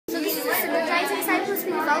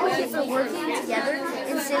kids are working together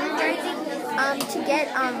and synergizing to get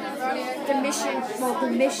the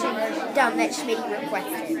mission done that Schmitty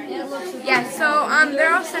requested. Yeah, so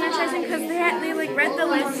they're all synergizing because they like read the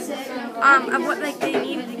list of what like they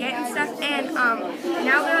needed to get and stuff, and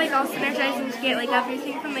now they're like all synergizing to get like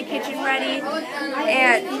everything from the kitchen ready,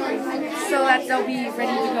 and so that they'll be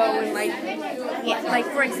ready to go and like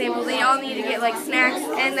for example, they all need to get like snacks,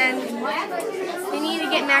 and then they need to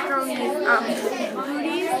get macaroni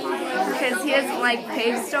booties because he doesn't like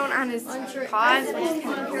pavestone on his paws, which is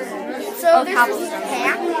kind of weird. So there's this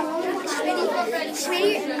hack. Schmitty,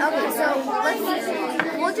 okay, so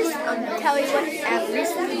we'll just tell you what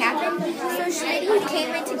recently happened. So Schmitty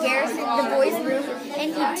came into the boys' room, and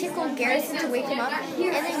he tickled Garrison to wake him up,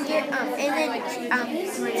 and then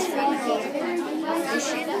Schmitty gave him a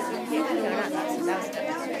mission.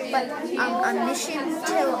 A mission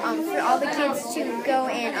to for all the kids to go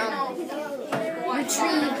and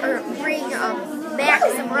retrieve or bring Mac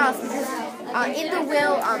somewhere else, because in the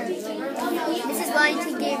will, Mrs.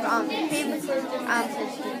 Byington gave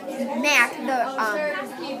Mac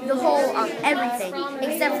the whole everything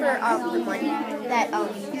except for the money that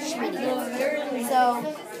Schmitty gets. So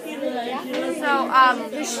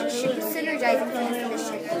synergizing for this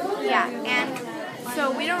mission. Yeah, and so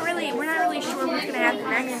we're not really sure what's gonna happen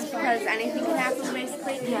next because anything can happen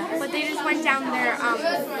basically. Yeah. But they just went down their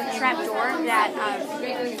trap door that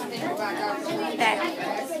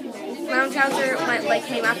Munchausen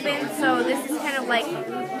came up in. So this is kind of like,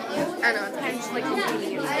 I don't know, it's kind of just like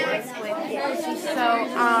convenience basically. So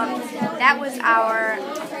that was our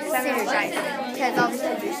synergizing. Because all the